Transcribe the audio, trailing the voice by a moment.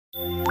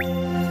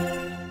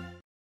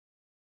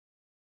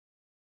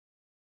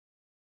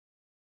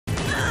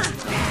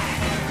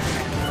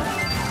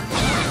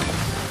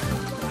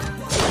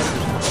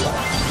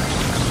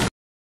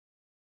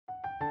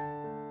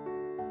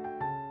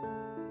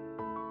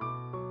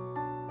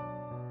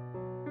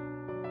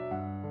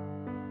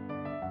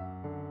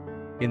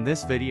In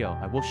this video,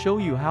 I will show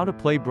you how to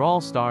play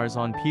Brawl Stars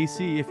on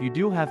PC. If you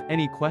do have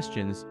any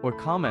questions or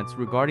comments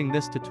regarding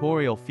this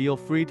tutorial, feel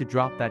free to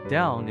drop that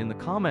down in the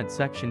comment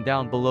section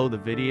down below the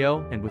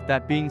video. And with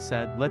that being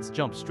said, let's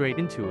jump straight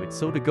into it.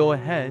 So to go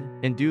ahead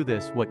and do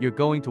this, what you're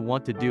going to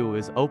want to do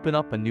is open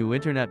up a new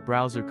internet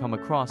browser, come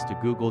across to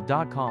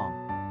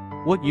google.com.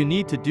 What you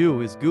need to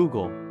do is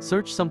Google,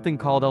 search something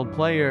called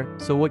LDPlayer.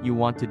 So what you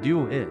want to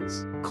do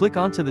is click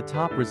onto the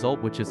top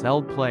result, which is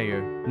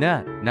LDPlayer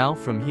net. Now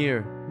from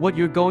here, what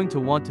you're going to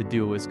want to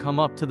do is come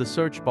up to the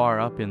search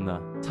bar up in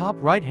the top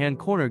right hand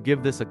corner,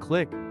 give this a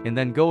click, and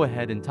then go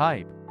ahead and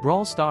type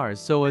Brawl Stars.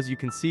 So as you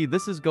can see,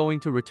 this is going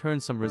to return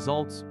some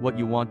results. What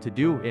you want to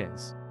do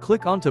is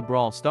click onto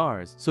Brawl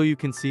Stars. So you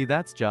can see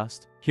that's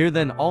just here.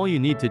 Then all you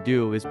need to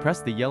do is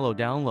press the yellow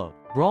download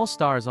Brawl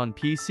Stars on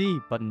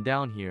PC button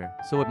down here.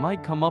 So it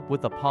might come up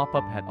with a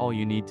pop-up hat. All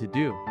you need to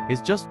do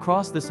is just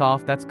cross this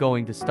off. That's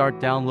going to start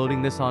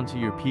downloading this onto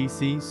your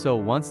PC. So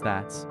once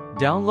that's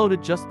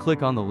downloaded, just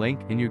click on the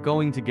link and you're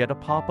going to get a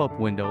pop-up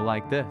window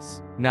like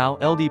this. Now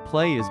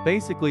LDPlayer is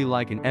basically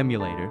like an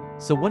emulator.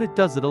 So what it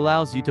does, it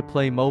allows you to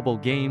play mobile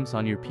games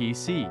on your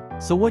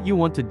PC. So what you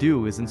want to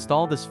do is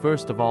install this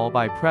first of all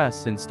by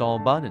press install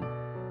button.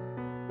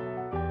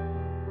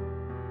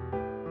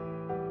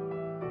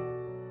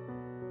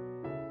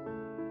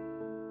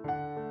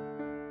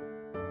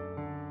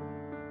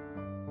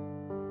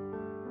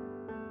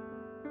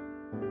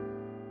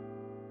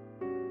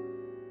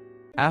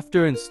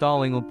 After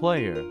installing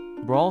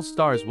LDPlayer, Brawl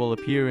Stars will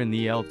appear in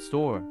the LD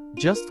store.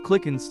 Just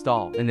click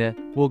install and it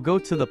will go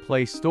to the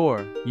Play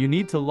Store. You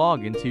need to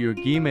log into your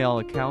Gmail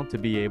account to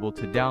be able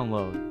to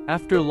download.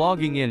 After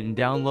logging in and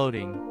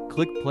downloading,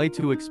 click play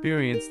to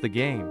experience the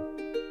game.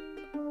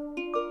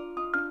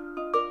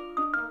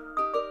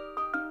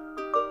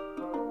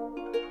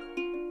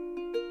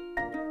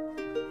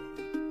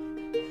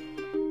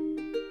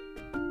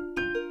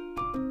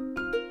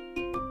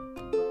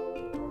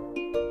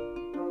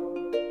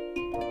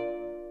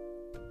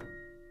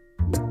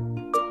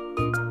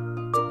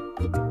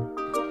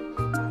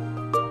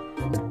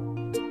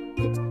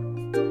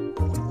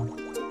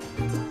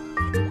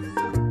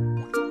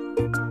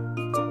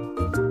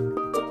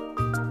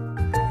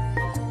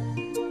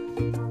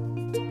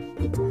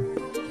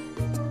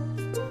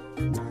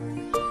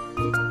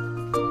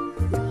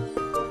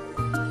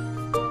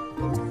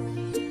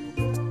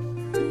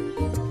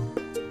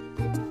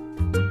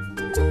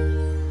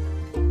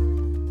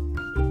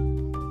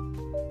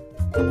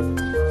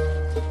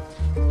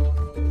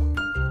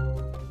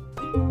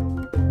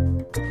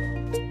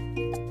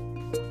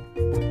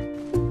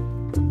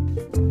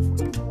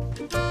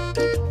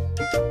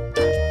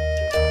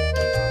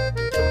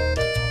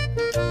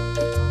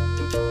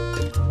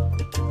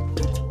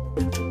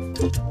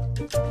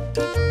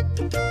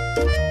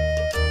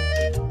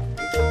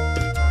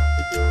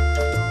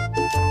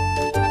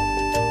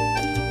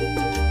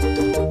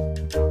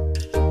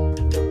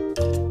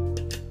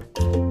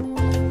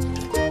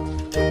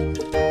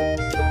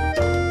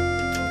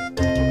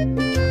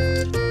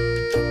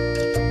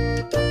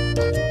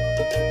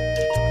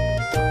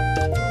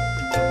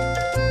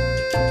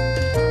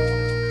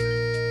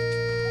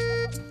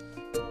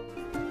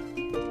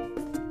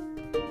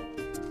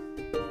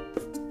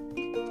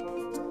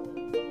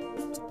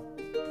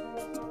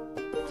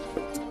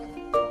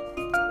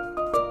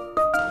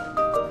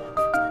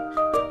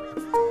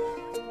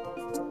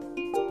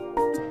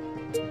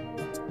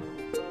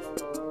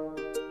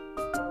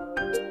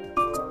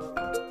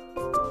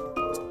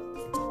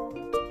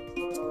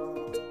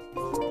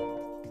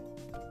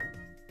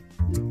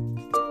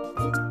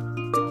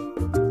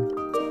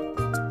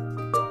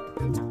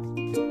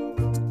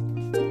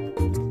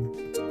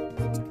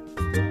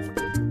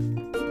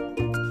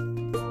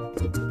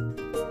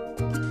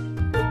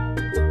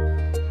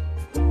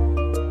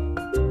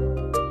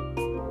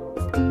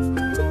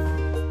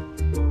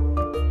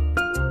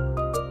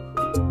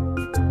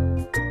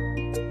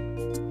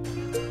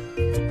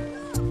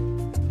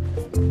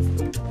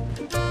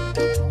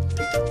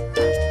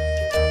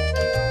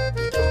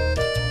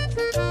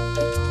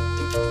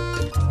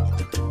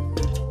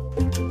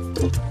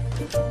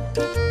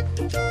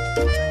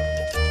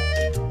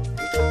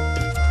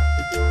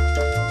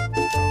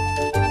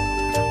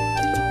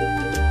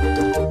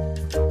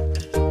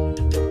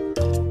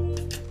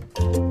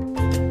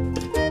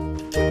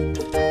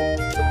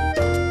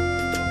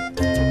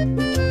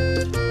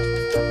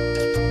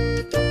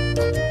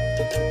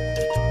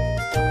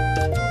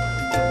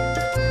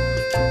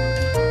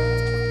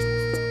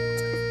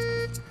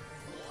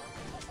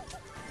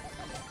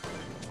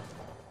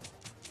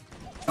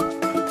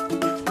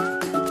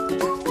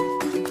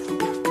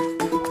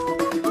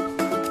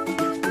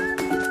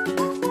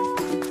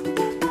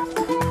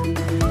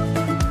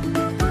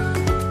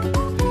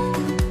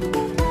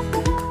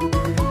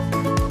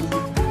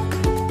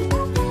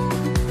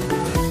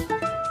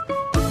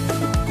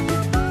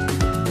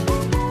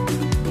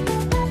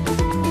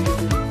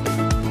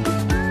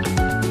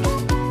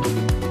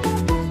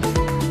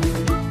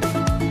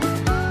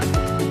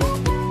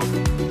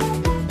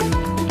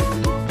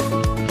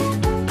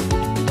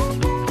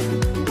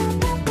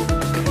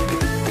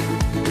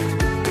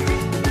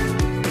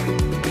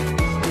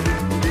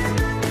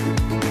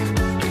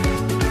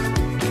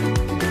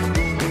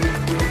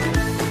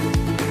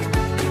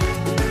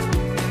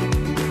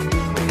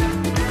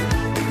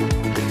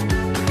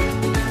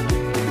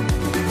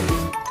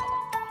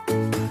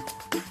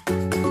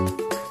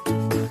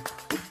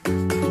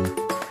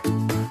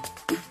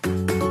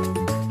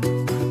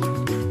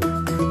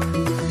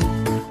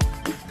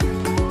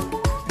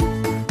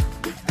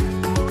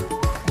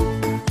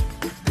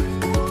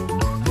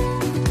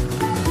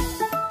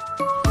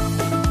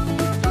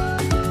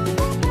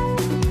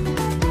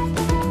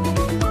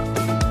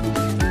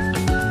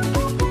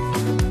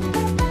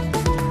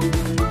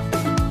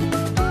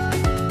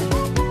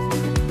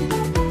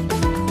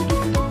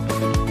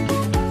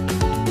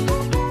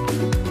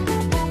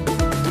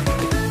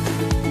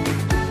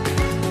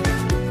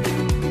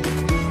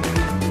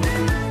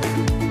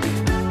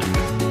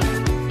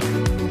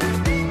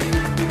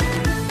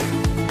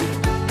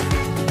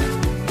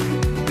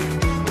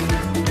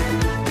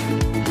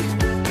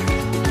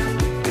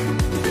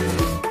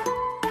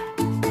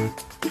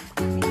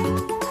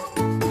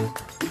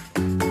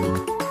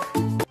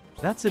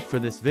 That's it for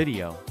this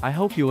video. I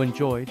hope you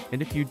enjoyed,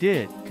 and if you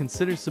did,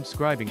 consider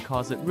subscribing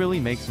cause it really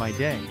makes my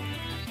day.